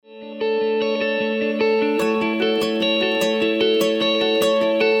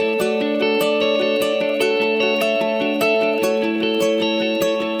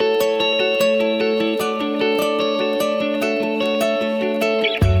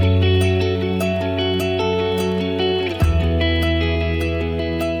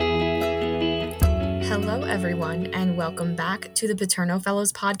welcome back to the Paterno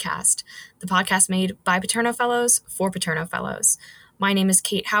Fellows podcast, the podcast made by Paterno Fellows for Paterno Fellows. My name is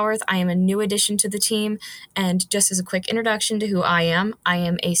Kate Howarth. I am a new addition to the team, and just as a quick introduction to who I am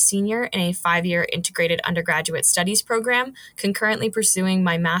a senior in a 5-year integrated undergraduate studies program, concurrently pursuing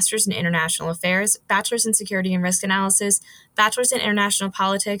my master's in international affairs, bachelor's in security and risk analysis, bachelor's in international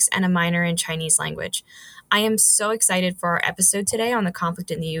politics, and a minor in Chinese language. I am so excited for our episode today on the conflict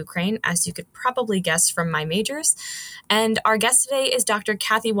in the Ukraine, as you could probably guess from my majors. And our guest today is Dr.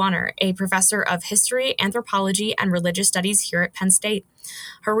 Kathy Wanner, a professor of history, anthropology, and religious studies here at Penn State.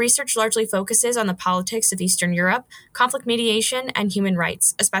 Her research largely focuses on the politics of Eastern Europe, conflict mediation, and human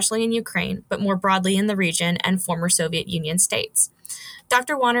rights, especially in Ukraine, but more broadly in the region and former Soviet Union states.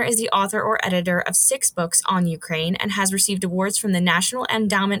 Dr. Wanner is the author or editor of 6 books on Ukraine and has received awards from the National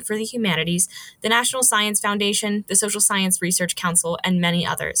Endowment for the Humanities, the National Science Foundation, the Social Science Research Council, and many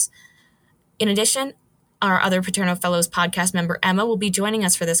others. In addition, our other Paterno Fellows podcast member, Emma, will be joining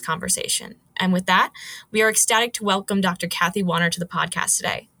us for this conversation. And with that, we are ecstatic to welcome Dr. Kathy Wanner to the podcast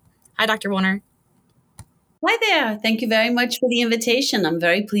today. Hi, Dr. Wanner. Hi there. Thank you very much for the invitation. I'm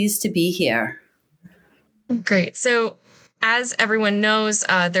very pleased to be here. Great. So, as everyone knows,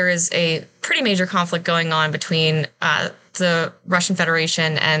 there is a pretty major conflict going on between the Russian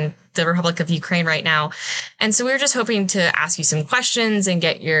Federation and the Republic of Ukraine right now. And so we were just hoping to ask you some questions and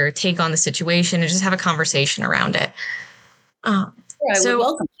get your take on the situation and just have a conversation around it. Sure, I would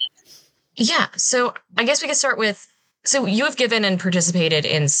welcome that. Yeah. So I guess we could start with, so you have given and participated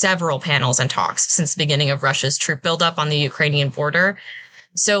in several panels and talks since the beginning of Russia's troop buildup on the Ukrainian border.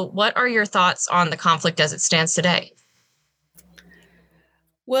 So what are your thoughts on the conflict as it stands today?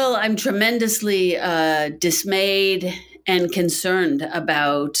 Well, I'm tremendously dismayed and concerned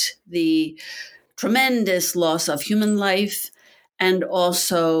about the tremendous loss of human life and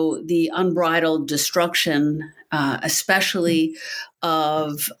also the unbridled destruction, especially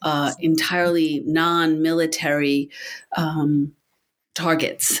of entirely non-military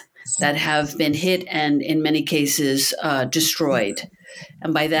targets that have been hit and in many cases destroyed.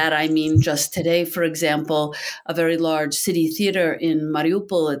 And by that, I mean just today, for example, a very large city theater in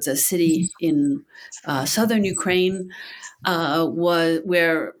Mariupol, it's a city in southern Ukraine,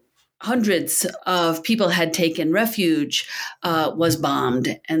 where hundreds of people had taken refuge, was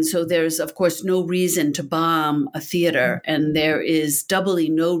bombed. And so there's, of course, no reason to bomb a theater. And there is doubly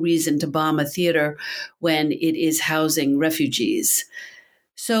no reason to bomb a theater when it is housing refugees.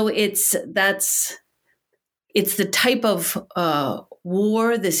 So it's the type of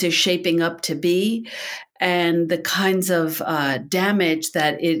war this is shaping up to be, and the kinds of damage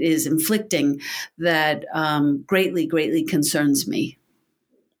that it is inflicting that greatly, greatly concerns me.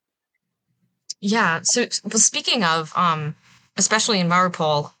 Yeah. So, well, speaking of, especially in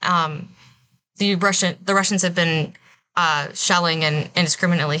Mariupol, the Russians have been shelling and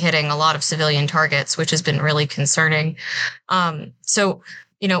indiscriminately hitting a lot of civilian targets, which has been really concerning. So,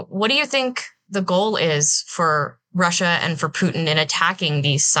 what do you think the goal is for Russia and for Putin in attacking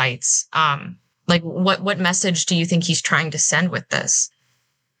these sites? What message do you think he's trying to send with this?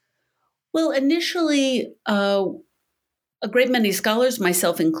 Well, initially, a great many scholars,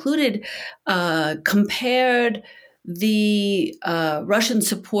 myself included, compared the Russian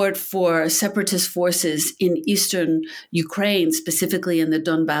support for separatist forces in eastern Ukraine, specifically in the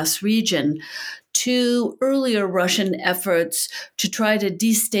Donbass region, to earlier Russian efforts to try to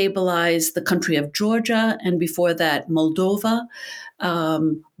destabilize the country of Georgia and before that Moldova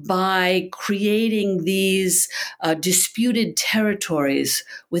by creating these disputed territories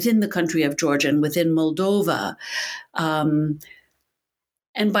within the country of Georgia and within Moldova. And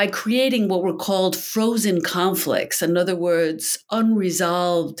by creating what were called frozen conflicts, in other words,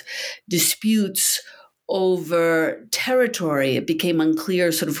 unresolved disputes over territory, it became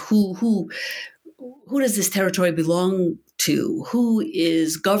unclear sort of who does this territory belong to? Who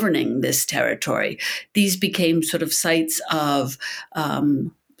is governing this territory? These became sort of sites of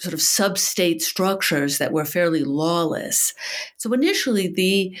sort of sub-state structures that were fairly lawless. So initially,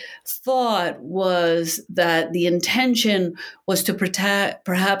 the thought was that the intention was to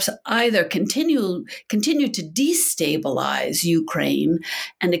perhaps either continue to destabilize Ukraine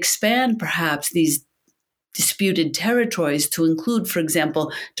and expand perhaps these disputed territories to include, for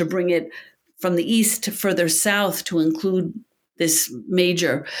example, to bring it from the east to further south to include this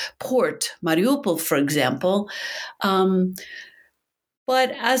major port, Mariupol, for example.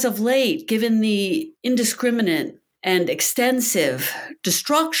 But as of late, given the indiscriminate and extensive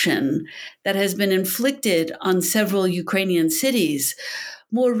destruction that has been inflicted on several Ukrainian cities,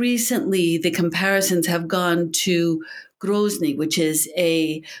 more recently, the comparisons have gone to Grozny, which is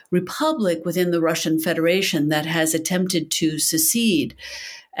a republic within the Russian Federation that has attempted to secede.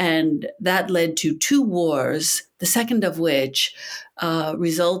 And that led to two wars, the second of which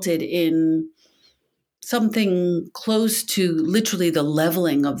resulted in something close to literally the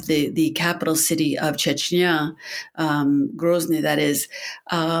leveling of the capital city of Chechnya, Grozny, that is.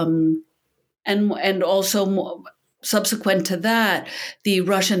 And also subsequent to that, the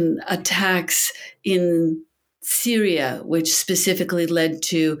Russian attacks in Syria, which specifically led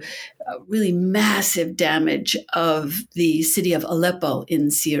to really massive damage of the city of Aleppo in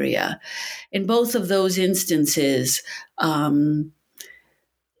Syria. In both of those instances,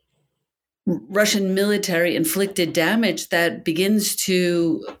 Russian military inflicted damage that begins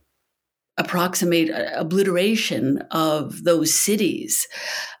to approximate obliteration of those cities,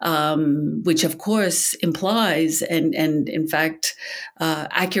 which of course implies and in fact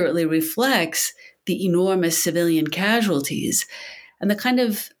accurately reflects the enormous civilian casualties and the kind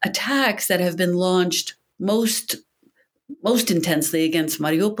of attacks that have been launched most intensely against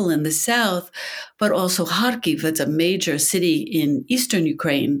Mariupol in the south, but also Kharkiv, it's a major city in eastern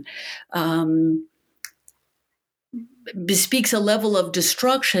Ukraine, bespeaks a level of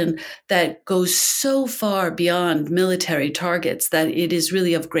destruction that goes so far beyond military targets that it is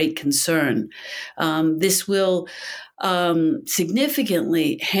really of great concern. This will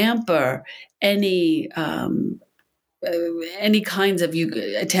significantly hamper any kinds of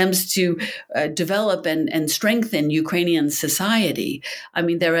attempts to develop and strengthen Ukrainian society. I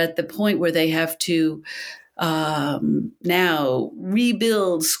mean, they're at the point where they have to now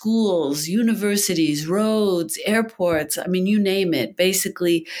rebuild schools, universities, roads, airports. I mean, you name it.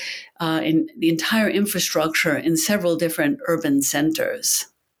 Basically, in the entire infrastructure in several different urban centers.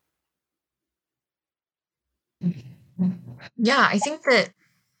 Yeah, I think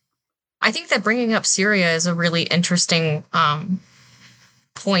that bringing up Syria is a really interesting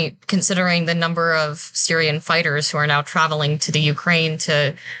point, considering the number of Syrian fighters who are now traveling to the Ukraine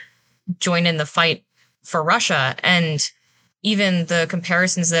to join in the fight for Russia, and even the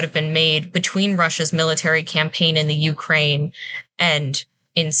comparisons that have been made between Russia's military campaign in the Ukraine and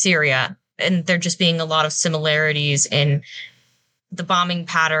in Syria. And there just being a lot of similarities in the bombing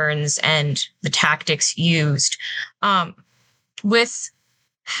patterns and the tactics used. With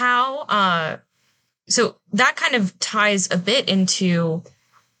how, so that kind of ties a bit into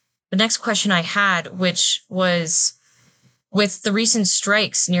the next question I had, which was with the recent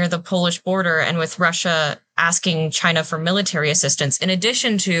strikes near the Polish border and with Russia asking China for military assistance, in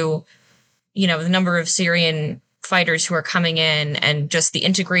addition to, the number of Syrian fighters who are coming in and just the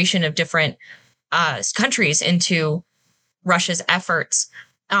integration of different countries into Russia's efforts.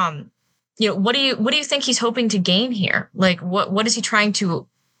 What do you think he's hoping to gain here? Like, what is he trying to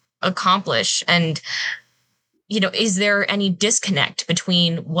accomplish? And, is there any disconnect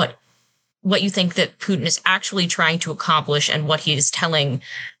between what you think that Putin is actually trying to accomplish and what he is telling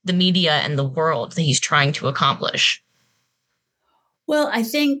the media and the world that he's trying to accomplish? Well, I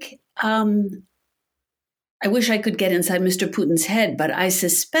think I wish I could get inside Mr. Putin's head, but I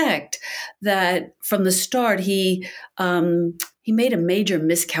suspect that from the start he made a major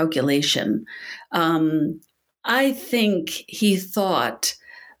miscalculation. I think he thought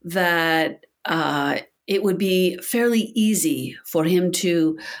that it would be fairly easy for him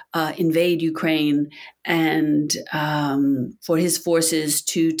to invade Ukraine and for his forces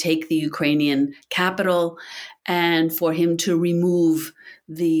to take the Ukrainian capital and for him to remove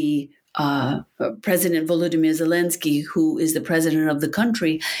the President Volodymyr Zelensky, who is the president of the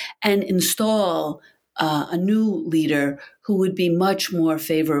country, and install a new leader who would be much more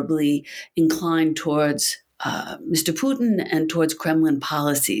favorably inclined towards Mr. Putin and towards Kremlin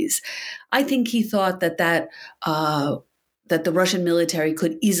policies. I think he thought that the Russian military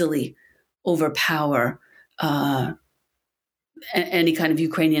could easily overpower any kind of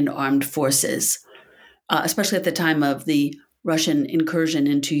Ukrainian armed forces, especially at the time of the Russian incursion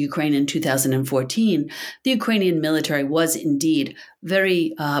into Ukraine in 2014. The Ukrainian military was indeed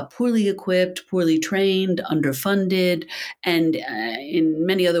very poorly equipped, poorly trained, underfunded, and in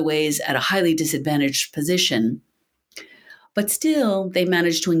many other ways at a highly disadvantaged position. But still, they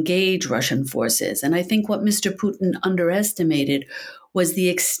managed to engage Russian forces. And I think what Mr. Putin underestimated was the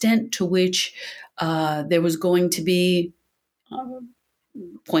extent to which there was going to be,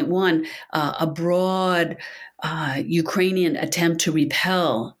 point one, a broad Ukrainian attempt to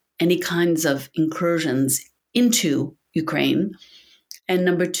repel any kinds of incursions into Ukraine. And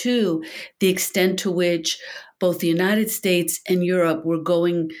number two, the extent to which both the United States and Europe were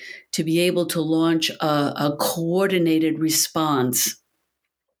going to be able to launch a coordinated response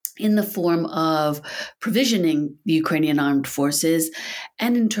in the form of provisioning the Ukrainian armed forces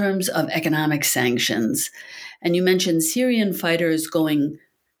and in terms of economic sanctions. And you mentioned Syrian fighters going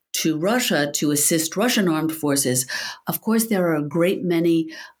to Russia to assist Russian armed forces. Of course, there are a great many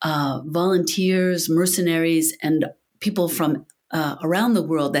volunteers, mercenaries, and people from around the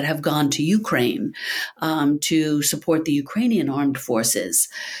world that have gone to Ukraine to support the Ukrainian armed forces.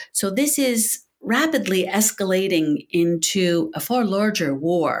 So this is rapidly escalating into a far larger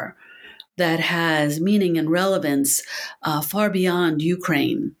war that has meaning and relevance far beyond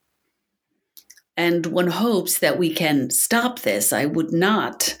Ukraine. And one hopes that we can stop this. I would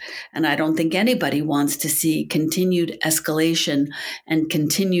not, and I don't think anybody wants to see continued escalation and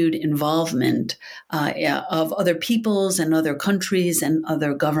continued involvement of other peoples and other countries and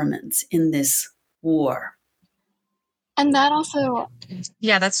other governments in this war. And that also...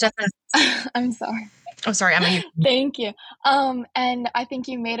 Yeah, that's definitely... I'm sorry. Oh, sorry, Emma. Thank you. And I think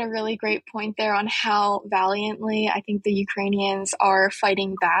you made a really great point there on how valiantly I think the Ukrainians are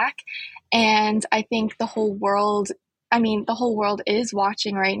fighting back. And I think the whole world is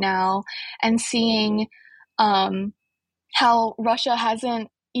watching right now and seeing how Russia hasn't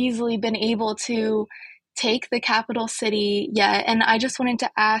easily been able to take the capital city yet. And I just wanted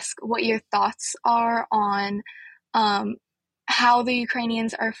to ask what your thoughts are on how the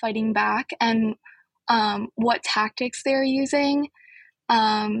Ukrainians are fighting back and what tactics they're using,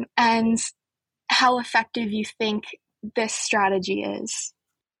 and how effective you think this strategy is.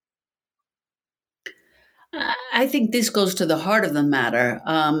 I think this goes to the heart of the matter.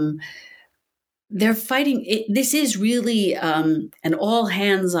 They're fighting. This is really an all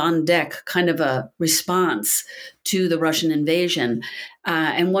hands on deck kind of a response to the Russian invasion.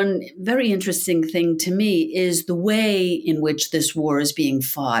 And one very interesting thing to me is the way in which this war is being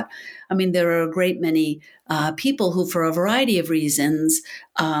fought. I mean, there are a great many people who, for a variety of reasons,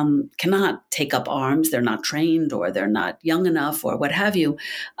 cannot take up arms. They're not trained or they're not young enough or what have you.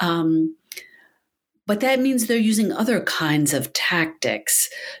 But that means they're using other kinds of tactics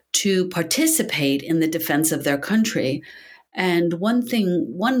to participate in the defense of their country. And one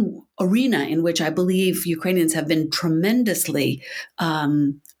arena in which I believe Ukrainians have been tremendously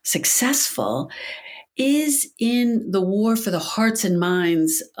successful is in the war for the hearts and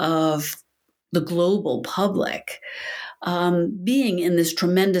minds of the global public. Being in this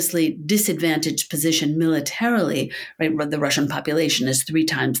tremendously disadvantaged position militarily, right? The Russian population is 3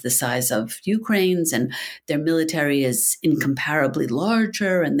 times the size of Ukraine's, and their military is incomparably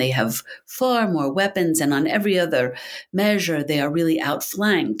larger, and they have far more weapons, and on every other measure, they are really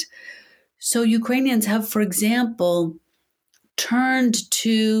outflanked. So Ukrainians have, for example, turned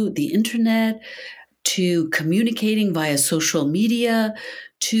to the internet, to communicating via social media,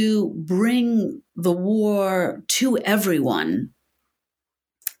 to bring the war to everyone.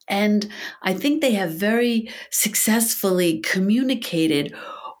 And I think they have very successfully communicated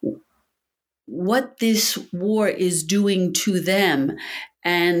what this war is doing to them.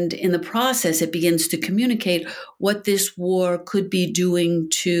 And in the process, it begins to communicate what this war could be doing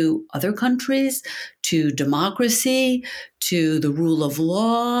to other countries, to democracy, to the rule of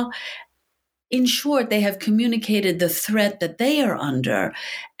law. In short, they have communicated the threat that they are under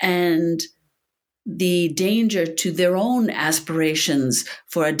and the danger to their own aspirations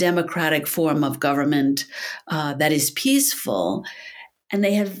for a democratic form of government that is peaceful. And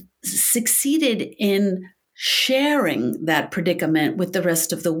they have succeeded in sharing that predicament with the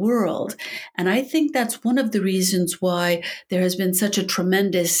rest of the world. And I think that's one of the reasons why there has been such a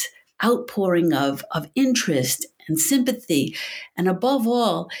tremendous outpouring of interest and sympathy, and above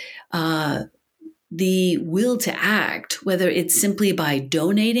all, the will to act, whether it's simply by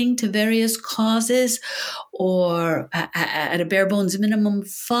donating to various causes or at a bare bones minimum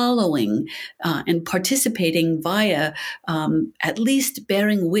following and participating via at least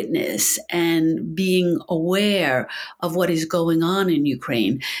bearing witness and being aware of what is going on in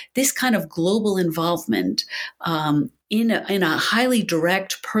Ukraine. This kind of global involvement in a highly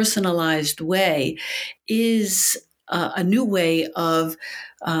direct, personalized way is a new way of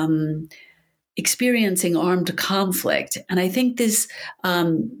experiencing armed conflict. And I think this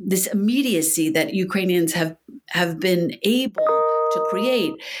immediacy that Ukrainians have been able to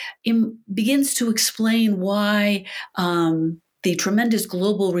create begins to explain why the tremendous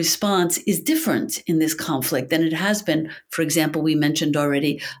global response is different in this conflict than it has been. For example, we mentioned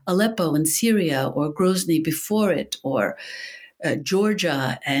already Aleppo in Syria, or Grozny before it, or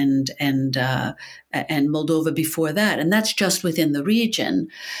Georgia and Moldova before that. And that's just within the region.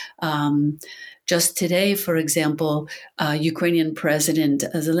 Just today, for example, Ukrainian President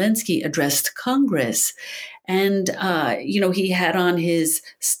Zelensky addressed Congress, And, he had on his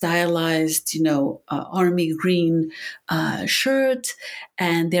stylized, army green shirt.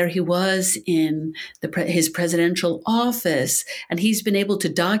 And there he was in his presidential office. And he's been able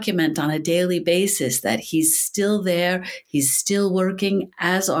to document on a daily basis that he's still there. He's still working,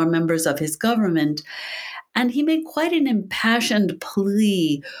 as are members of his government. And he made quite an impassioned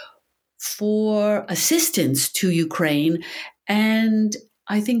plea for assistance to Ukraine. And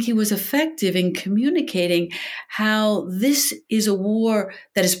I think he was effective in communicating how this is a war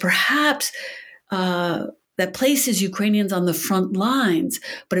that is perhaps that places Ukrainians on the front lines,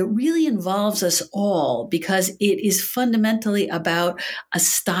 but it really involves us all because it is fundamentally about a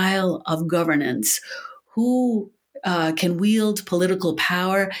style of governance, who can wield political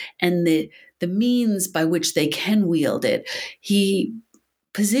power and the means by which they can wield it. He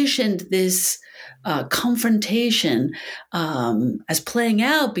positioned this confrontation as playing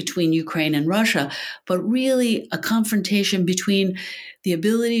out between Ukraine and Russia, but really a confrontation between the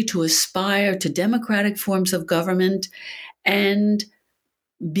ability to aspire to democratic forms of government and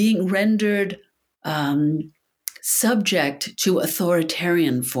being rendered subject to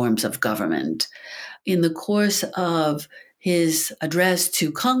authoritarian forms of government. In the course of his address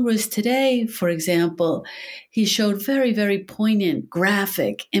to Congress today, for example, he showed very, very poignant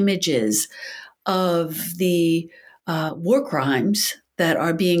graphic images of the war crimes that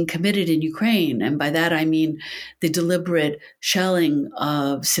are being committed in Ukraine. And by that, I mean the deliberate shelling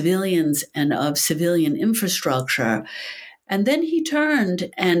of civilians and of civilian infrastructure. And then he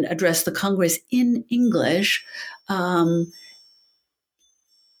turned and addressed the Congress in English.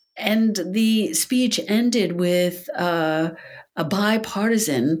 And the speech ended with a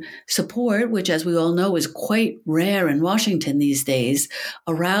bipartisan support, which, as we all know, is quite rare in Washington these days,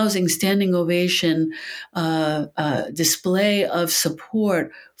 a rousing standing ovation display of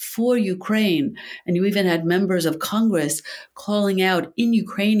support for Ukraine. And you even had members of Congress calling out in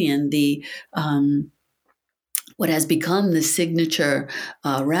Ukrainian the what has become the signature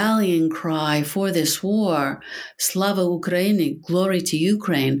rallying cry for this war, Slava Ukraini, glory to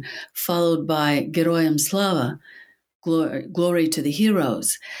Ukraine, followed by Geroyam Slava, glory to the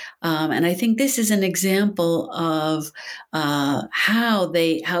heroes. And I think this is an example of how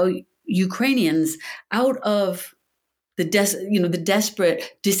Ukrainians, out of the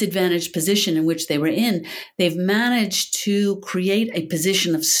desperate, disadvantaged position in which they were in, they've managed to create a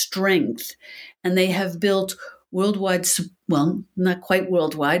position of strength, and they have built worldwide, well, not quite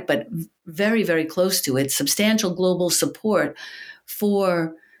worldwide, but very, very close to it, substantial global support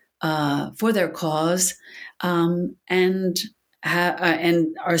for their cause, and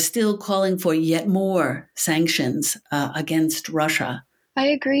are still calling for yet more sanctions against Russia. I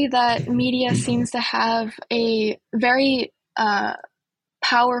agree that media seems to have a very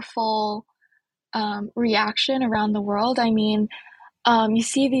powerful reaction around the world. I mean, you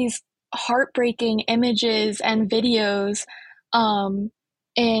see these heartbreaking images and videos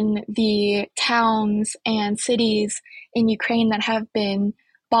in the towns and cities in Ukraine that have been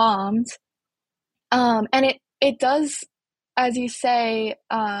bombed. And it does, as you say,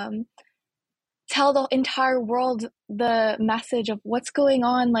 tell the entire world the message of what's going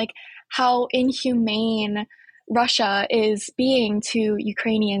on, like how inhumane Russia is being to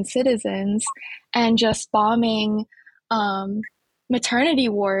Ukrainian citizens and just bombing maternity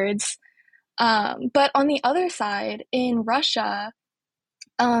wards. But on the other side, in Russia,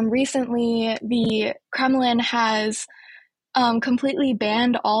 recently the Kremlin has completely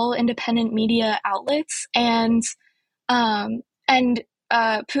banned all independent media outlets, and Putin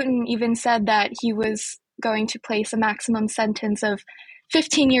even said that he was going to place a maximum sentence of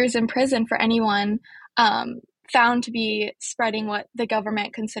 15 years in prison for anyone found to be spreading what the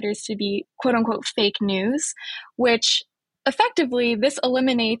government considers to be quote-unquote fake news, which effectively this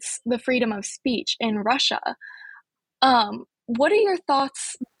eliminates the freedom of speech in Russia. What are your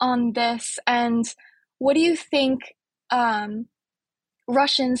thoughts on this, and what do you think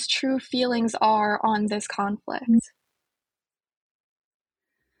Russians' true feelings are on this conflict?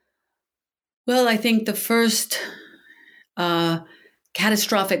 Well, I think the first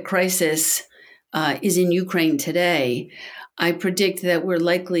catastrophic crisis is in Ukraine today. I predict that we're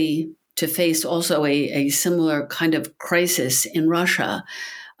likely to face also a similar kind of crisis in Russia.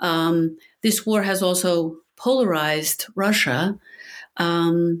 This war has also polarized Russia.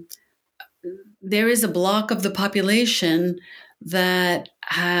 There is a block of the population that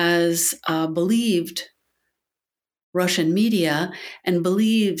has believed Russian media and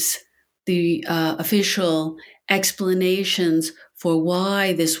believes the official explanations for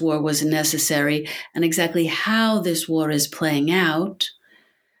why this war was necessary and exactly how this war is playing out.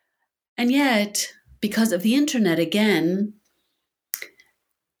 And yet, because of the internet again,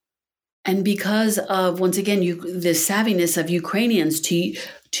 and because of, once again, the savviness of Ukrainians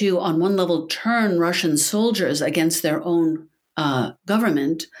to on one level turn Russian soldiers against their own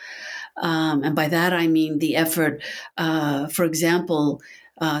government, and by that I mean the effort. For example,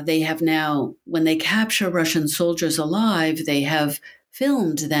 they have now, when they capture Russian soldiers alive, they have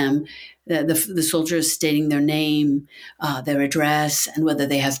filmed them, the soldiers stating their name, their address, and whether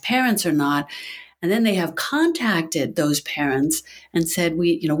they have parents or not. And then they have contacted those parents and said,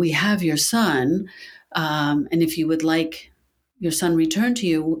 we have your son, and if you would like your son returned to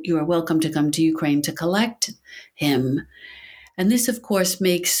you, you are welcome to come to Ukraine to collect him. And this, of course,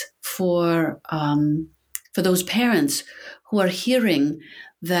 makes for those parents who are hearing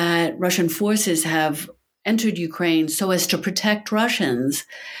that Russian forces have entered Ukraine so as to protect Russians,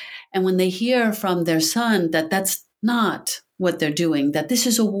 and when they hear from their son that that's not what they're doing, that this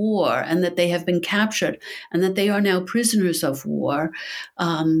is a war and that they have been captured and that they are now prisoners of war,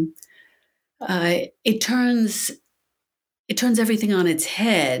 it turns everything on its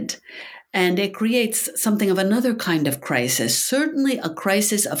head. And it creates something of another kind of crisis, certainly a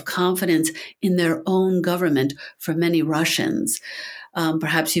crisis of confidence in their own government for many Russians.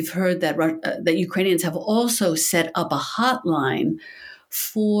 Perhaps you've heard that Ukrainians have also set up a hotline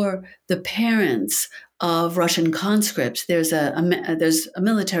for the parents of Russian conscripts. There's a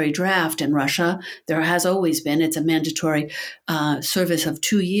military draft in Russia. There has always been. It's a mandatory service of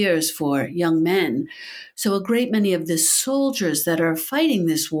 2 years for young men. So a great many of the soldiers that are fighting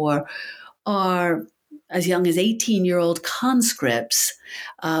this war are as young as 18-year-old conscripts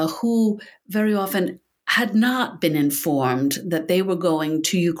who very often had not been informed that they were going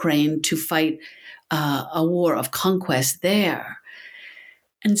to Ukraine to fight a war of conquest there.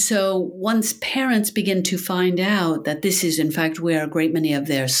 And so once parents begin to find out that this is, in fact, where a great many of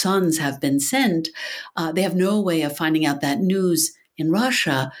their sons have been sent, they have no way of finding out that news in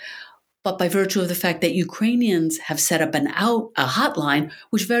Russia. But by virtue of the fact that Ukrainians have set up a hotline,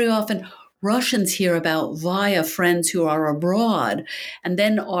 which very often Russians hear about via friends who are abroad, and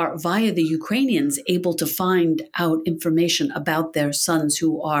then are via the Ukrainians able to find out information about their sons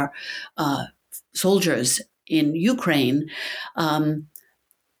who are soldiers in Ukraine,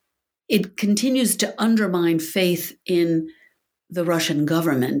 it continues to undermine faith in the Russian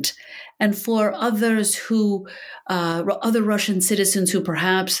government. And for others other Russian citizens who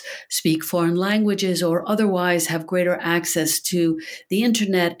perhaps speak foreign languages or otherwise have greater access to the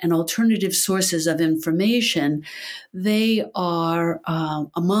internet and alternative sources of information, they are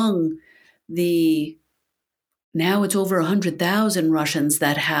among the, now it's over 100,000 Russians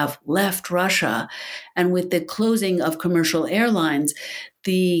that have left Russia. And with the closing of commercial airlines,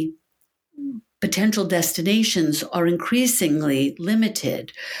 the potential destinations are increasingly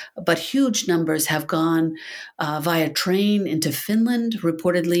limited, but huge numbers have gone via train into Finland.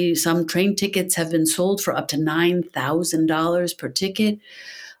 Reportedly, some train tickets have been sold for up to $9,000 per ticket.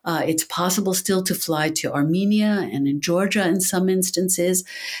 It's possible still to fly to Armenia and in Georgia in some instances.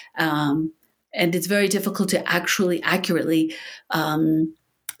 And it's very difficult to actually accurately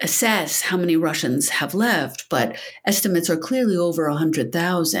assess how many Russians have left, but estimates are clearly over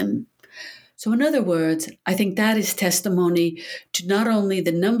 100,000. So in other words, I think that is testimony to not only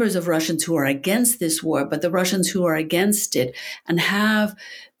the numbers of Russians who are against this war, but the Russians who are against it and have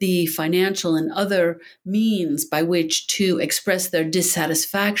the financial and other means by which to express their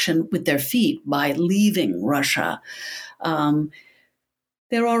dissatisfaction with their feet by leaving Russia.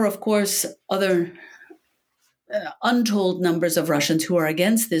 There are, of course, other untold numbers of Russians who are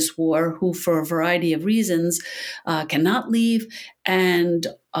against this war, who for a variety of reasons cannot leave and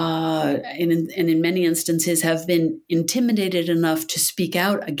in many instances have been intimidated enough to speak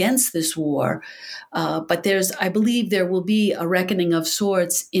out against this war. But I believe there will be a reckoning of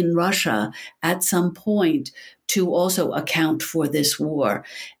sorts in Russia at some point to also account for this war.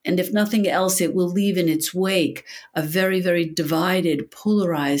 And if nothing else, it will leave in its wake a very, very divided,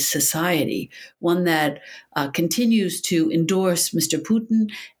 polarized society, one that continues to endorse Mr. Putin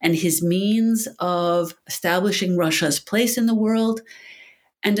and his means of establishing Russia's place in the world,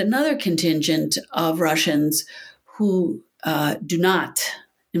 and another contingent of Russians who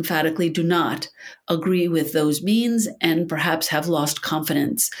emphatically do not agree with those means and perhaps have lost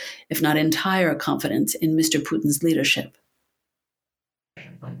confidence, if not entire confidence, in Mr. Putin's leadership.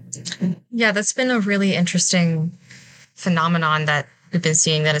 Yeah, that's been a really interesting phenomenon that we've been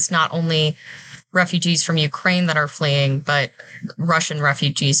seeing, that it's not only refugees from Ukraine that are fleeing, but Russian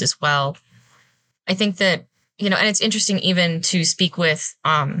refugees as well. I think that, and it's interesting even to speak with,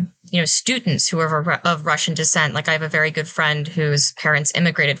 students who are of Russian descent. Like I have a very good friend whose parents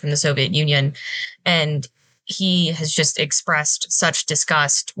immigrated from the Soviet Union, and he has just expressed such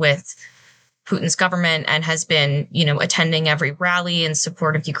disgust with Putin's government and has been, attending every rally in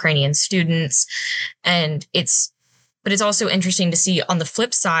support of Ukrainian students. But it's also interesting to see on the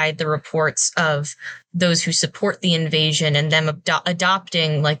flip side, the reports of those who support the invasion and them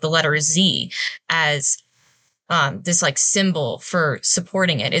adopting like the letter Z as this like symbol for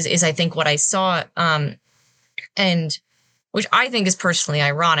supporting it is I think what I saw. And which I think is personally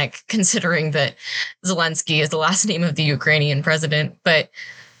ironic considering that Zelensky is the last name of the Ukrainian president. But,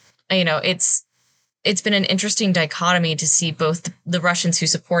 it's been an interesting dichotomy to see both the Russians who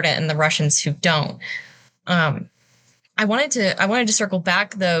support it and the Russians who don't. I wanted to circle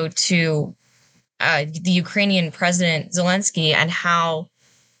back though to the Ukrainian president Zelensky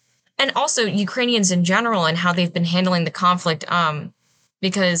and also Ukrainians in general and how they've been handling the conflict.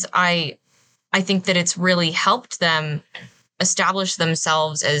 Because I think that it's really helped them establish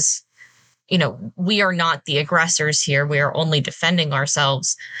themselves as, we are not the aggressors here. We are only defending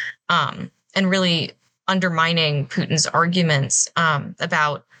ourselves, and really undermining Putin's arguments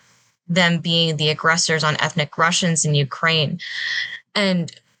about them being the aggressors on ethnic Russians in Ukraine. And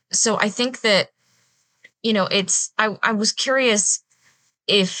so I think that, I was curious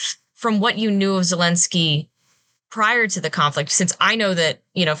if from what you knew of Zelensky prior to the conflict, since I know that,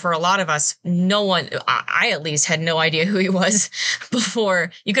 for a lot of us, I at least had no idea who he was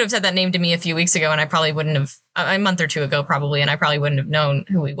before. You could have said that name to me a few weeks ago and I probably wouldn't have, a month or two ago probably, and I probably wouldn't have known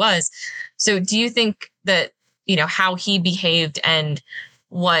who he was. So do you think that, how he behaved and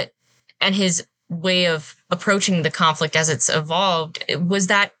his way of approaching the conflict as it's evolved, was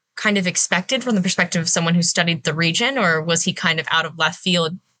that kind of expected from the perspective of someone who studied the region, or was he kind of out of left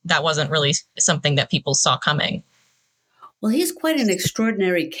field? That wasn't really something that people saw coming. Well, he's quite an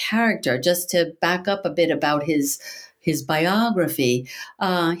extraordinary character. Just to back up a bit about his biography,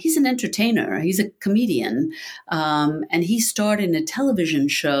 he's an entertainer. He's a comedian, and he starred in a television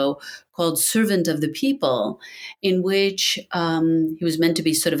show called Servant of the People, in which he was meant to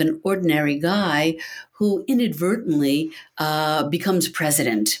be sort of an ordinary guy who inadvertently becomes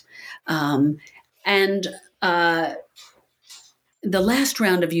president. And the last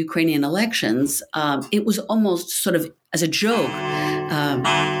round of Ukrainian elections, it was almost sort of as a joke.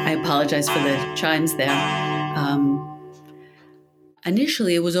 I apologize for the chimes there.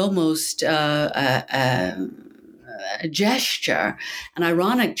 Initially, it was almost a gesture, an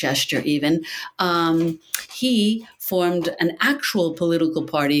ironic gesture even. He formed an actual political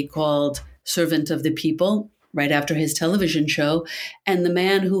party called Servant of the People right after his television show, and the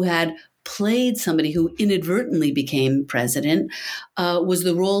man who had played somebody who inadvertently became president was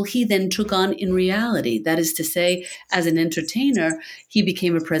the role he then took on in reality. That is to say, as an entertainer, he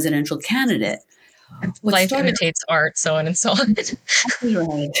became a presidential candidate. Life imitates art, so on and so on.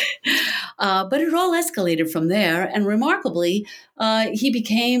 Right. But it all escalated from there. And remarkably, he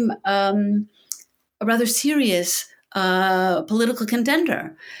became a rather serious political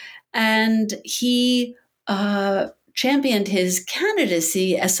contender. And he championed his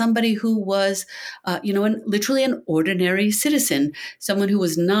candidacy as somebody who was, literally an ordinary citizen, someone who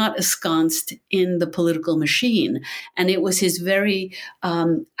was not ensconced in the political machine. And it was his very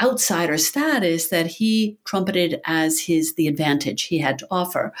outsider status that he trumpeted as the advantage he had to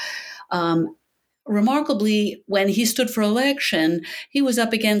offer. Remarkably, when he stood for election, he was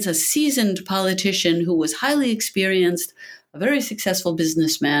up against a seasoned politician who was highly experienced, a very successful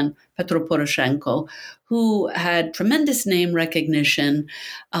businessman, Petro Poroshenko, who had tremendous name recognition.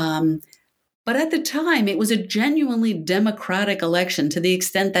 But at the time, it was a genuinely democratic election to the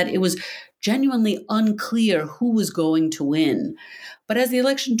extent that it was genuinely unclear who was going to win. But as the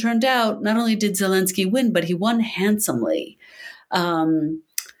election turned out, not only did Zelensky win, but he won handsomely.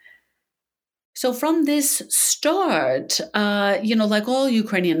 So from this start, like all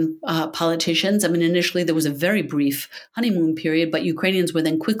Ukrainian politicians, I mean, initially there was a very brief honeymoon period, but Ukrainians were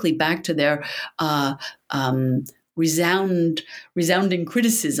then quickly back to their resounding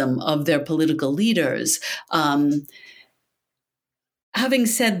criticism of their political leaders. Having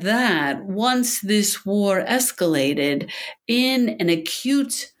said that, once this war escalated in an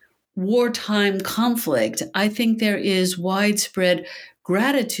acute wartime conflict, I think there is widespread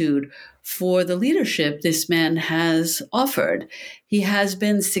gratitude for the leadership this man has offered. He has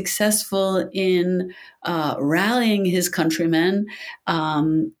been successful in rallying his countrymen,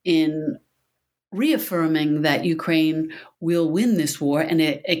 in reaffirming that Ukraine we'll win this war, and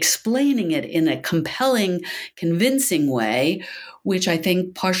explaining it in a compelling, convincing way, which I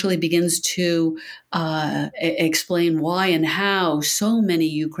think partially begins to explain why and how so many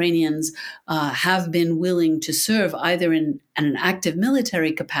Ukrainians have been willing to serve either in an active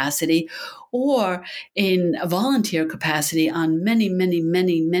military capacity or in a volunteer capacity on many, many,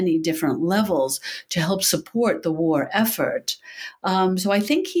 many, many different levels to help support the war effort. So I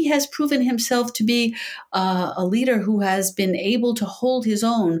think he has proven himself to be a leader who has been able to hold his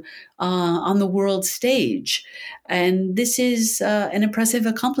own on the world stage. And this is an impressive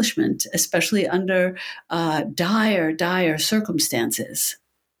accomplishment, especially under dire, dire circumstances.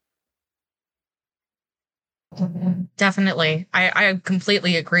 Definitely. I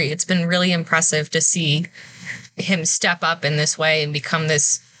completely agree. It's been really impressive to see him step up in this way and become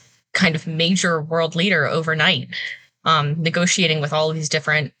this kind of major world leader overnight, negotiating with all of these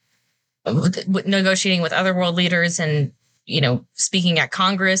different, negotiating with other world leaders and, speaking at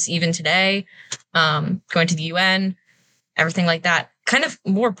Congress, even today, going to the UN, everything like that. Kind of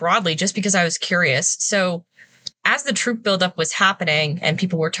more broadly, just because I was curious. So as the troop buildup was happening and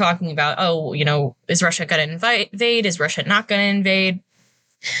people were talking about, is Russia going to invade? Is Russia not going to invade?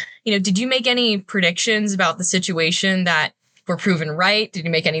 Did you make any predictions about the situation that were proven right? Did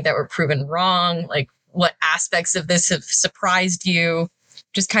you make any that were proven wrong? Like, what aspects of this have surprised you?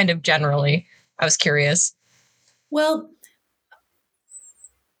 Just kind of generally, I was curious. Well,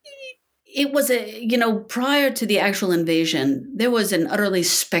 it was prior to the actual invasion, there was an utterly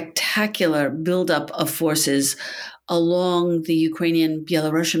spectacular buildup of forces along the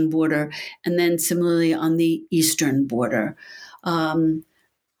Ukrainian-Belarusian border, and then similarly on the eastern border.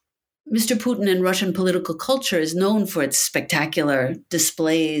 Mr. Putin in Russian political culture is known for its spectacular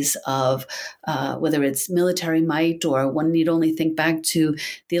displays of whether it's military might, or one need only think back to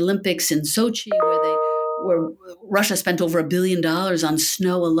the Olympics in Sochi, where Russia spent over $1 billion on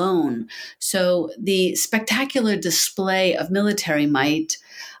snow alone. So the spectacular display of military might,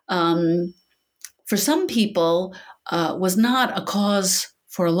 for some people, was not a cause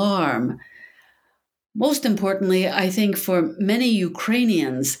for alarm. Most importantly, I think for many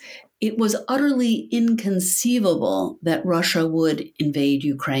Ukrainians, it was utterly inconceivable that Russia would invade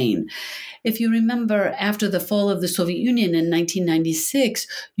Ukraine. If you remember, after the fall of the Soviet Union in 1996,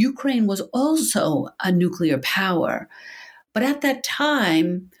 Ukraine was also a nuclear power. But at that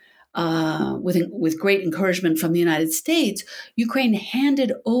time, with great encouragement from the United States, Ukraine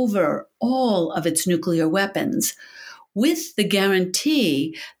handed over all of its nuclear weapons with the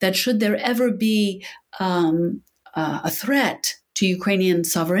guarantee that should there ever be a threat to Ukrainian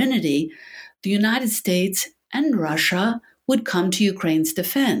sovereignty, the United States and Russia would come to Ukraine's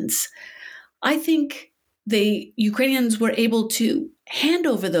defense. I think the Ukrainians were able to hand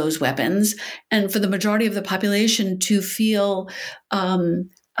over those weapons, and for the majority of the population to feel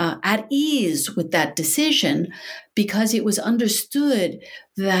at ease with that decision, because it was understood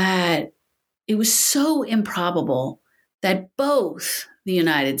that it was so improbable that both the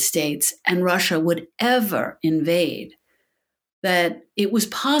United States and Russia would ever invade, that it was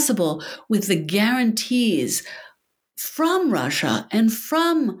possible with the guarantees from Russia and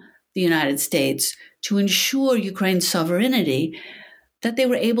from the United States to ensure Ukraine's sovereignty, that they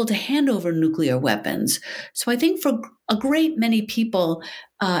were able to hand over nuclear weapons. So I think for a great many people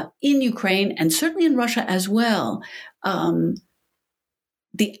in Ukraine, and certainly in Russia as well,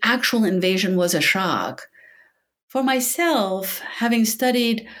 the actual invasion was a shock. For myself, having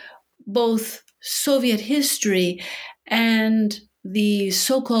studied both Soviet history and the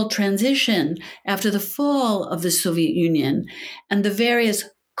so-called transition after the fall of the Soviet Union and the various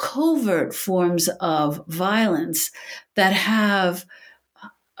covert forms of violence that have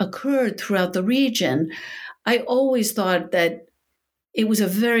occurred throughout the region, I always thought that it was a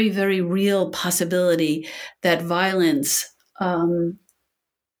very, very real possibility that violence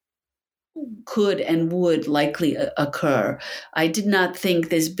could and would likely occur. I did not think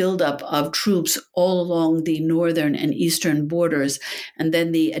this buildup of troops all along the northern and eastern borders, and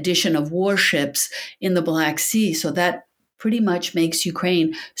then the addition of warships in the Black Sea, so that pretty much makes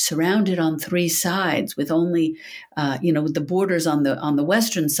Ukraine surrounded on three sides, with only, the borders on the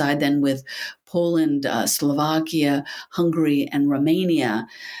western side, then with Poland, Slovakia, Hungary, and Romania,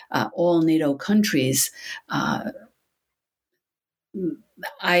 all NATO countries.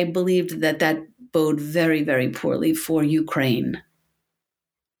 I believed that bode very, very poorly for Ukraine.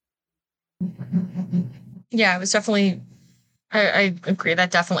 Yeah, it was definitely, I agree. That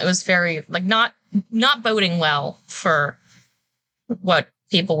definitely was very, not boding well for what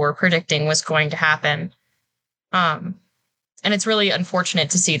people were predicting was going to happen. And it's really unfortunate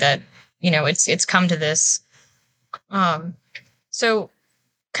to see that, it's come to this. So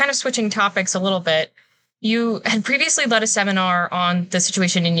kind of switching topics a little bit, you had previously led a seminar on the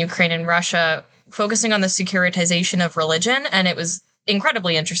situation in Ukraine and Russia, focusing on the securitization of religion, and it was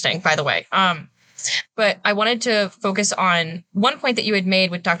incredibly interesting, by the way. But I wanted to focus on one point that you had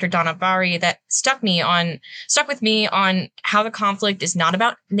made with Dr. Donna Bari that stuck with me on how the conflict is not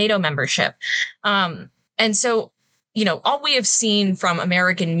about NATO membership. And so, all we have seen from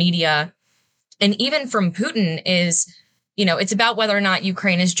American media and even from Putin is, it's about whether or not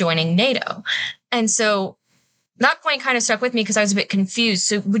Ukraine is joining NATO. And so that point kind of stuck with me because I was a bit confused.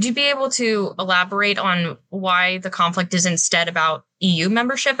 So would you be able to elaborate on why the conflict is instead about EU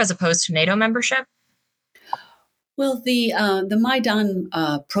membership as opposed to NATO membership? Well, the Maidan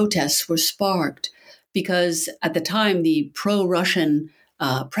protests were sparked because at the time the pro-Russian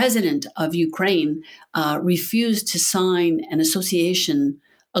president of Ukraine refused to sign an association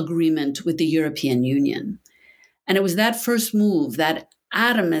agreement with the European Union. And it was that first move, that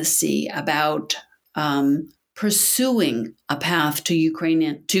adamancy about pursuing a path to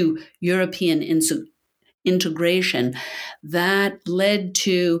European integration, that led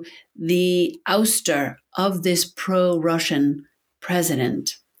to the ouster of this pro-Russian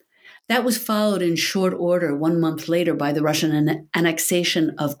president. That was followed in short order 1 month later by the Russian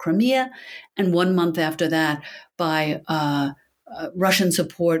annexation of Crimea, and 1 month after that by Russian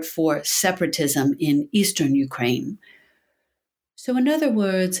support for separatism in eastern Ukraine. So in other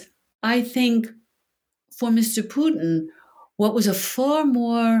words, I think for Mr. Putin, what was a far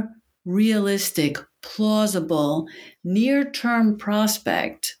more realistic, plausible, near-term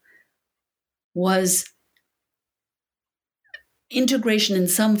prospect was integration in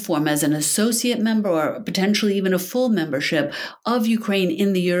some form as an associate member or potentially even a full membership of Ukraine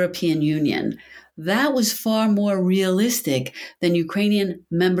in the European Union. That was far more realistic than Ukrainian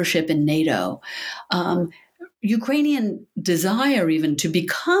membership in NATO. Ukrainian desire even to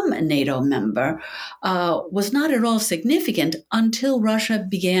become a NATO member was not at all significant until Russia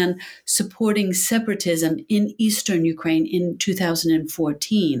began supporting separatism in eastern Ukraine in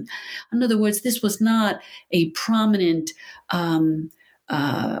 2014. In other words, this was not a prominent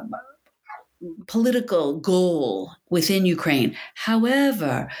political goal within Ukraine.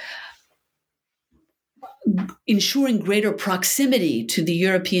 However, ensuring greater proximity to the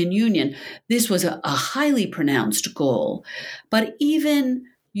European Union, this was a highly pronounced goal. But even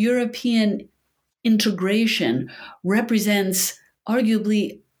European integration represents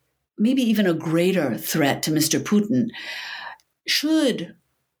arguably maybe even a greater threat to Mr. Putin. Should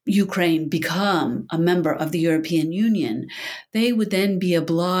Ukraine become a member of the European Union, they would then be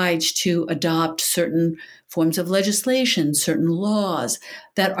obliged to adopt certain forms of legislation, certain laws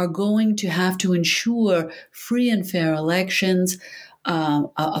that are going to have to ensure free and fair elections,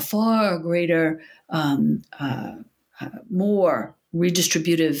 a far greater, more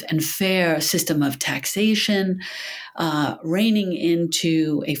redistributive and fair system of taxation, reining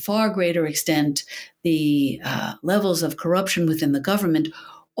into a far greater extent the levels of corruption within the government.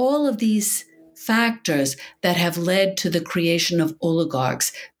 All of these factors that have led to the creation of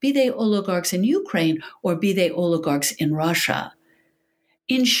oligarchs, be they oligarchs in Ukraine or be they oligarchs in Russia.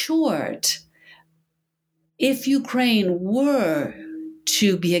 In short, if Ukraine were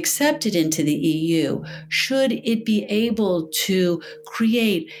to be accepted into the EU, should it be able to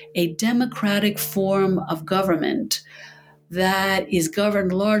create a democratic form of government that is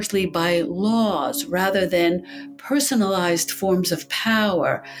governed largely by laws rather than personalized forms of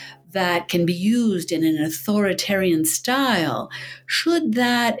power that can be used in an authoritarian style, should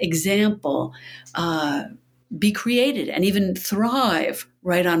that example be created and even thrive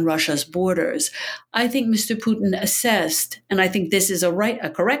right on Russia's borders, I think Mr. Putin assessed, and I think this is a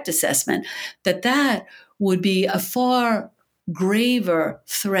correct assessment, that would be a far graver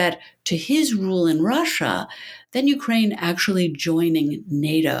threat to his rule in Russia than Ukraine actually joining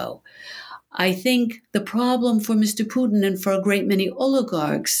NATO. I think the problem for Mr. Putin and for a great many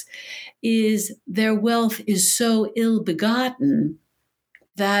oligarchs is their wealth is so ill-begotten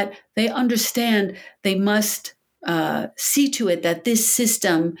that they understand they must see to it that this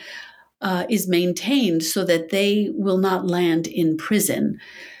system is maintained so that they will not land in prison.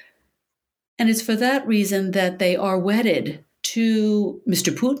 And it's for that reason that they are wedded to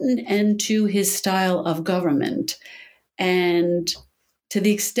Mr. Putin and to his style of government. And to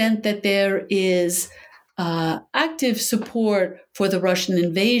the extent that there is active support for the Russian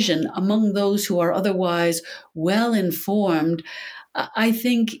invasion among those who are otherwise well informed, I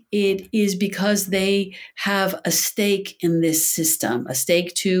think it is because they have a stake in this system, a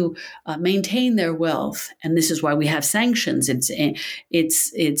stake to maintain their wealth, and this is why we have sanctions.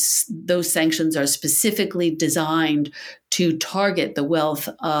 It's those sanctions are specifically designed to target the wealth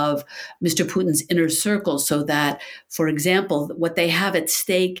of Mr. Putin's inner circle, so that, for example, what they have at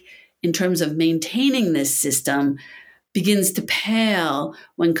stake in terms of maintaining this system begins to pale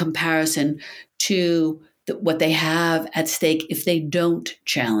when comparison to what they have at stake if they don't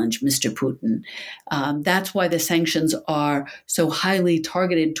challenge Mr. Putin. That's why the sanctions are so highly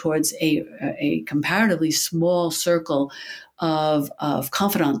targeted towards a comparatively small circle of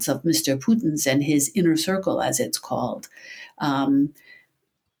confidants of Mr. Putin's and his inner circle, as it's called.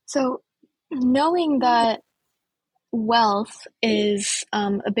 So, knowing that wealth is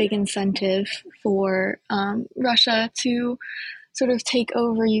a big incentive for Russia to sort of take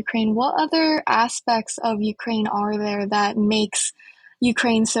over Ukraine, what other aspects of Ukraine are there that makes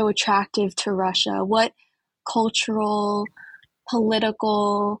Ukraine so attractive to Russia? What cultural,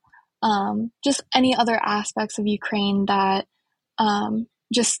 political, just any other aspects of Ukraine that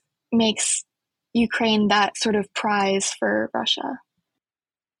just makes Ukraine that sort of prize for Russia?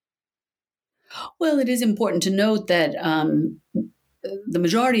 Well, it is important to note that the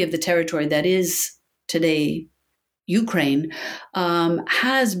majority of the territory that is today Ukraine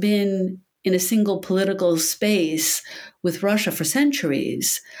has been in a single political space with Russia for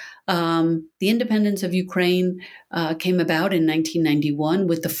centuries. The independence of Ukraine came about in 1991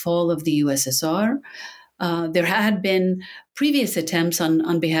 with the fall of the USSR. There had been previous attempts on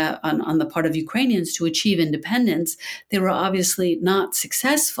the part of Ukrainians to achieve independence. They were obviously not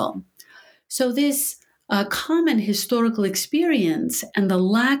successful. So this common historical experience and the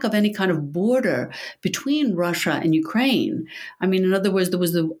lack of any kind of border between Russia and Ukraine. I mean, in other words, there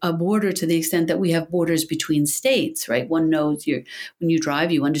was a border to the extent that we have borders between states, right? One knows when you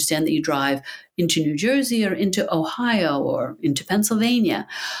drive, you understand that you drive into New Jersey or into Ohio or into Pennsylvania.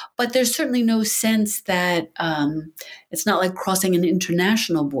 But there's certainly no sense that it's not like crossing an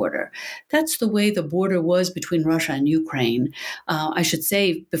international border. That's the way the border was between Russia and Ukraine. I should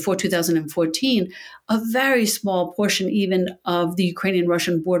say, before 2014, a very small portion even of the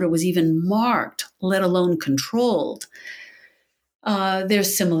Ukrainian-Russian border was even marked, let alone controlled.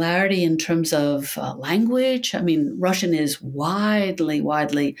 There's similarity in terms of language. I mean, Russian is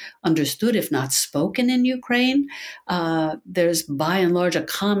widely understood, if not spoken, in Ukraine. There's by and large a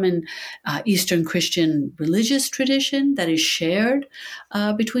common Eastern Christian religious tradition that is shared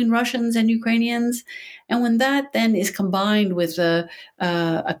between Russians and Ukrainians. And when that then is combined with a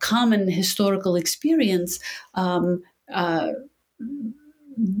common historical experience,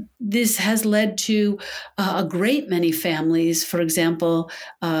 this has led to a great many families, for example,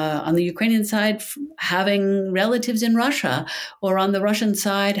 on the Ukrainian side, having relatives in Russia, or on the Russian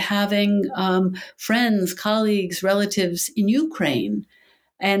side, having friends, colleagues, relatives in Ukraine.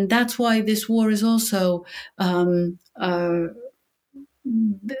 And that's why this war is also,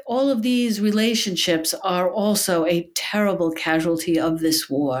 all of these relationships are also a terrible casualty of this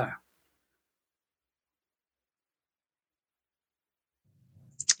war.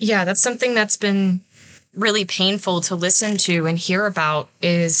 Yeah, that's something that's been really painful to listen to and hear about,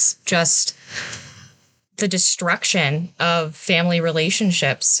 is just the destruction of family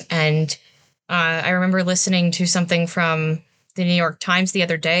relationships. And I remember listening to something from the New York Times the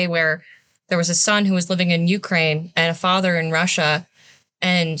other day where there was a son who was living in Ukraine and a father in Russia,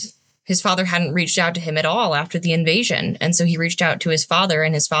 and his father hadn't reached out to him at all after the invasion. And so he reached out to his father,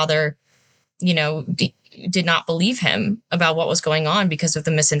 and his father, did not believe him about what was going on because of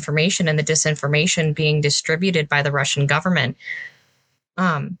the misinformation and the disinformation being distributed by the Russian government.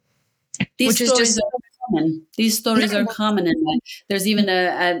 These stories are common. These stories are common, and there's even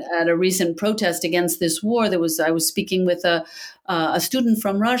at a recent protest against this war. I was speaking with a student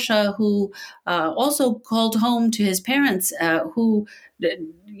from Russia who also called home to his parents, who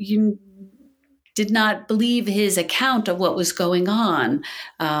did not believe his account of what was going on.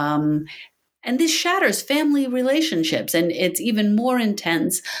 And this shatters family relationships, and it's even more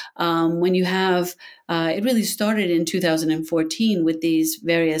intense when you have, it really started in 2014 with these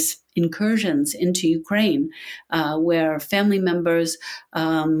various incursions into Ukraine, where family members,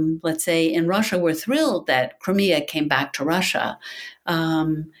 let's say in Russia, were thrilled that Crimea came back to Russia.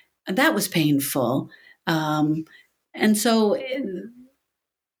 And that was painful. And so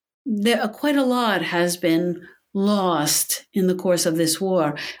quite a lot has been lost in the course of this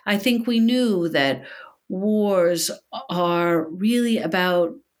war. I think we knew that wars are really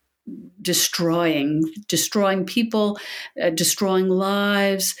about destroying people, destroying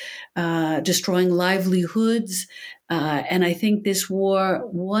lives, destroying livelihoods. And I think this war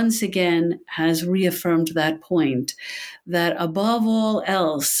once again has reaffirmed that point, that above all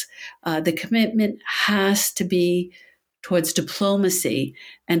else, the commitment has to be towards diplomacy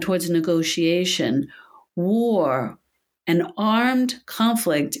and towards negotiation. War, an armed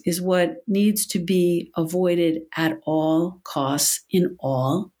conflict, is what needs to be avoided at all costs in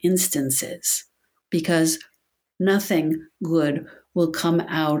all instances, because nothing good will come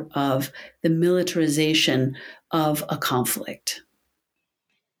out of the militarization of a conflict.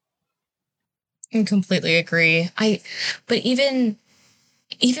 I completely agree. But even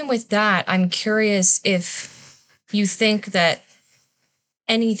with that, I'm curious if you think that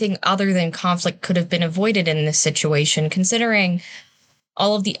anything other than conflict could have been avoided in this situation, considering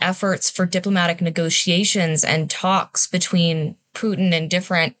all of the efforts for diplomatic negotiations and talks between Putin and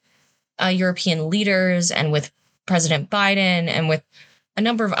different European leaders, and with President Biden and with a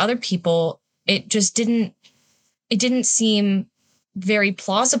number of other people. It just didn't seem very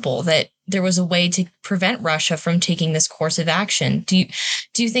plausible that there was a way to prevent Russia from taking this course of action. Do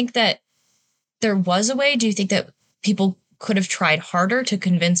you think that there was a way? Do you think that people could have tried harder to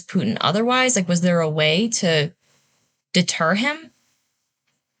convince Putin otherwise? Like, was there a way to deter him?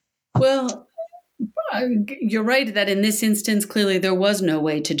 Well, you're right that in this instance, clearly there was no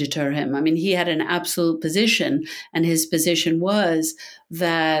way to deter him. I mean, he had an absolute position, and his position was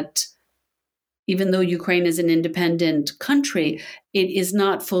that even though Ukraine is an independent country, it is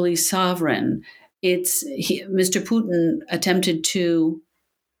not fully sovereign. Mr. Putin attempted to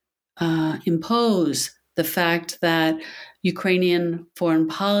impose the fact that Ukrainian foreign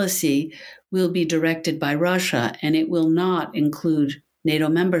policy will be directed by Russia, and it will not include NATO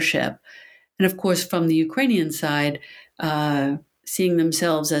membership. And of course, from the Ukrainian side, seeing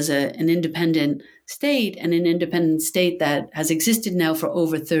themselves as an independent state, and an independent state that has existed now for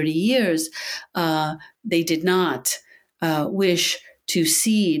over 30 years, they did not wish to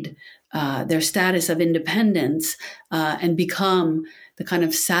cede their status of independence and become the kind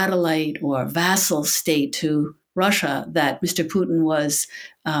of satellite or vassal state to Russia that Mr. Putin was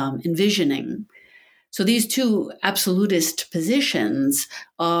envisioning. So these two absolutist positions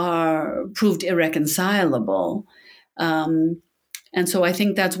are proved irreconcilable. And so I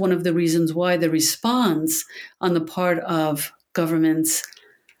think that's one of the reasons why the response on the part of governments,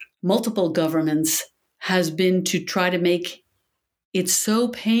 multiple governments, has been to try to make it so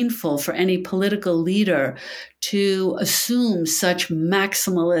painful for any political leader to assume such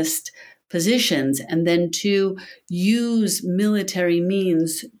maximalist positions and then to use military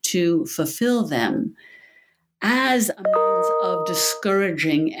means to fulfill them, as a means of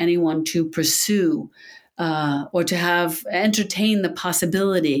discouraging anyone to pursue or to entertain the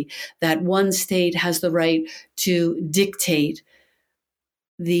possibility that one state has the right to dictate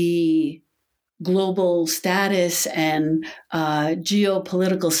the global status and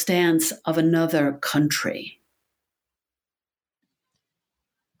geopolitical stance of another country.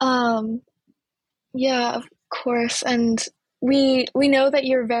 Yeah, of course. And we know that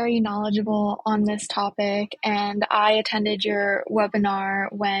you're very knowledgeable on this topic, and I attended your webinar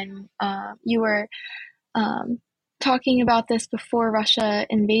when you were talking about this before Russia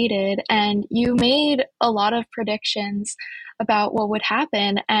invaded, and you made a lot of predictions about what would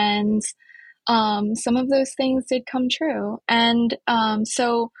happen, and some of those things did come true. And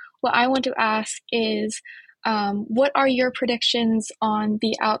so what I want to ask is, what are your predictions on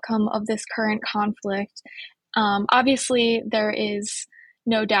the outcome of this current conflict? Obviously, there is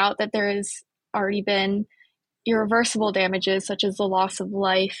no doubt that there has already been irreversible damages, such as the loss of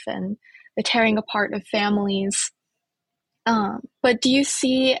life and the tearing apart of families. But do you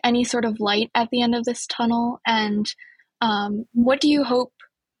see any sort of light at the end of this tunnel? And what do you hope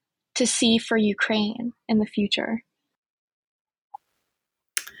to see for Ukraine in the future?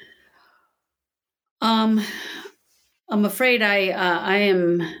 I'm afraid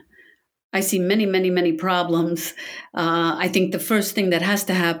I see many, many, many problems. I think the first thing that has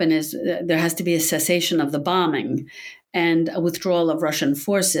to happen is there has to be a cessation of the bombing and a withdrawal of Russian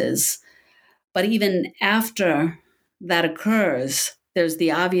forces. But even after that occurs, there's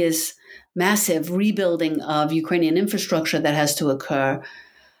the obvious massive rebuilding of Ukrainian infrastructure that has to occur.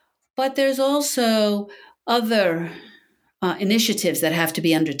 But there's also other initiatives that have to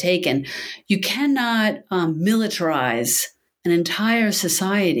be undertaken. You cannot militarize an entire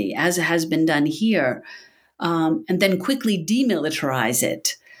society, as has been done here, and then quickly demilitarize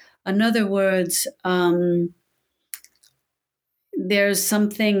it. In other words, there's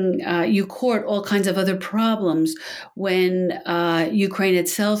something, you court all kinds of other problems when Ukraine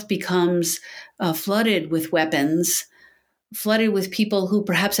itself becomes flooded with weapons, flooded with people who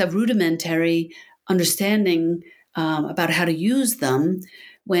perhaps have rudimentary understanding about how to use them,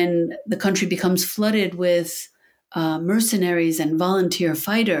 when the country becomes flooded with mercenaries and volunteer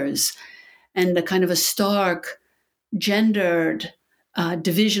fighters, and a kind of a stark, gendered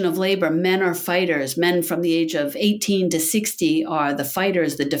division of labor. Men are fighters. Men from the age of 18 to 60 are the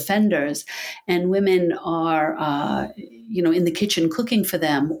fighters, the defenders, and women are, in the kitchen cooking for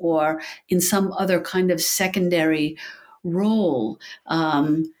them or in some other kind of secondary role.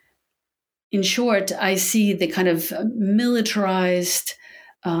 In short, I see the kind of militarized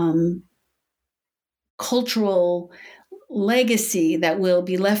cultural legacy that will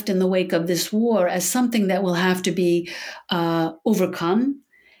be left in the wake of this war as something that will have to be overcome.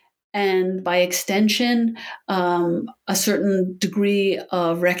 And by extension, a certain degree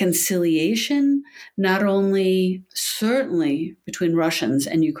of reconciliation, not only certainly between Russians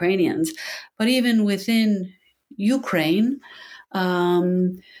and Ukrainians, but even within Ukraine.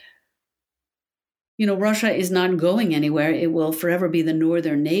 Russia is not going anywhere. It will forever be the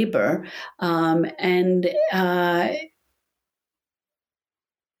northern neighbor.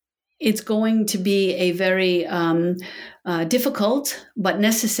 It's going to be a very difficult but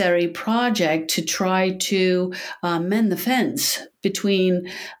necessary project to try to mend the fence between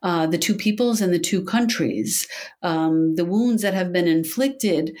the two peoples and the two countries. The wounds that have been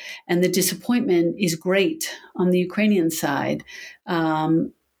inflicted and the disappointment is great on the Ukrainian side.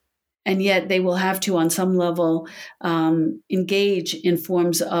 And yet they will have to, on some level, engage in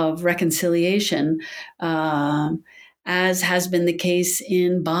forms of reconciliation, as has been the case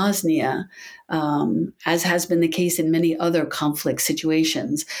in Bosnia, as has been the case in many other conflict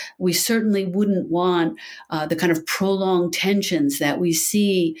situations. We certainly wouldn't want the kind of prolonged tensions that we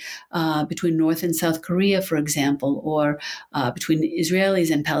see between North and South Korea, for example, or between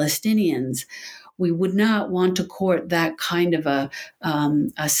Israelis and Palestinians. We would not want to court that kind of a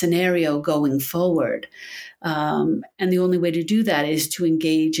scenario going forward. And the only way to do that is to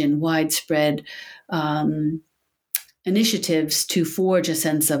engage in widespread initiatives to forge a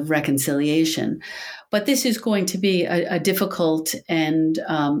sense of reconciliation. But this is going to be a difficult and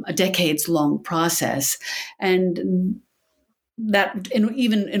a decades-long process. And that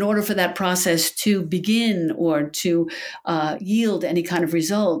even in order for that process to begin or to yield any kind of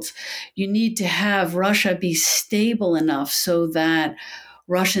results, you need to have Russia be stable enough so that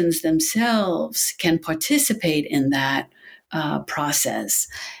Russians themselves can participate in that process.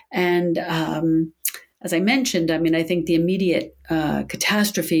 And as I mentioned, I think the immediate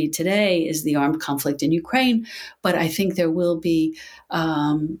catastrophe today is the armed conflict in Ukraine, but I think there will be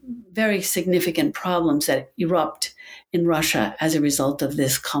very significant problems that erupt in Russia as a result of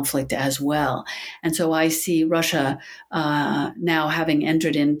this conflict as well. And so I see Russia now having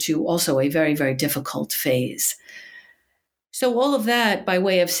entered into also a very, very difficult phase. So all of that by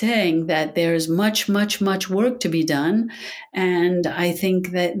way of saying that there's much, much, much work to be done. And I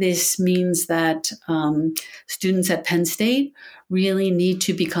think that this means that students at Penn State really need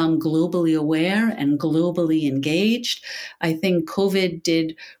to become globally aware and globally engaged. I think COVID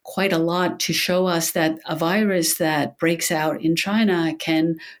did quite a lot to show us that a virus that breaks out in China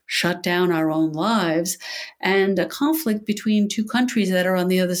can shut down our own lives, and a conflict between two countries that are on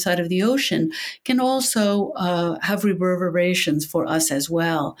the other side of the ocean can also have reverberations for us as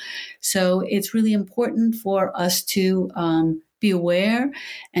well. So it's really important for us to be aware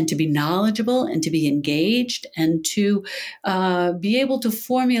and to be knowledgeable and to be engaged and to be able to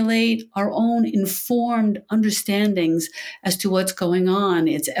formulate our own informed understandings as to what's going on.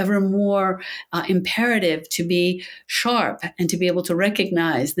 It's ever more imperative to be sharp and to be able to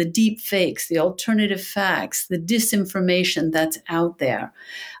recognize the deep fakes, the alternative facts, the disinformation that's out there.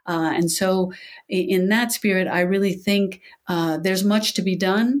 And so in that spirit, I really think there's much to be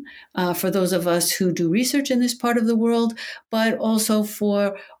done for those of us who do research in this part of the world, but also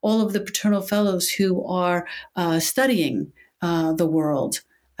for all of the Paterno Fellows who are studying the world.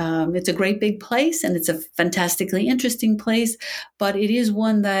 It's a great big place, and it's a fantastically interesting place, but it is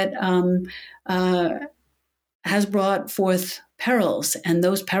one that has brought forth perils, and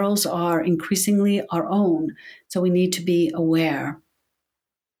those perils are increasingly our own. So we need to be aware.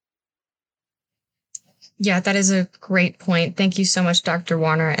 Yeah, that is a great point. Thank you so much, Dr.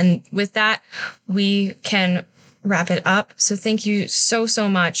 Wanner. And with that, we can wrap it up. So thank you so, so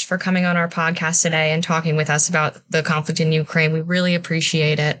much for coming on our podcast today and talking with us about the conflict in Ukraine. We really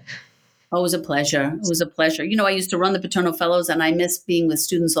appreciate it. Oh, it was a pleasure. It was a pleasure. I used to run the Paterno Fellows, and I miss being with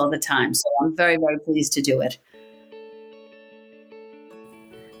students all the time. So I'm very, very pleased to do it.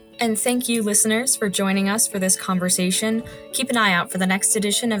 And thank you, listeners, for joining us for this conversation. Keep an eye out for the next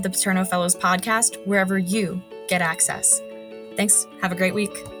edition of the Paterno Fellows podcast, wherever you get access. Thanks. Have a great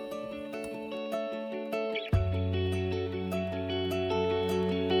week.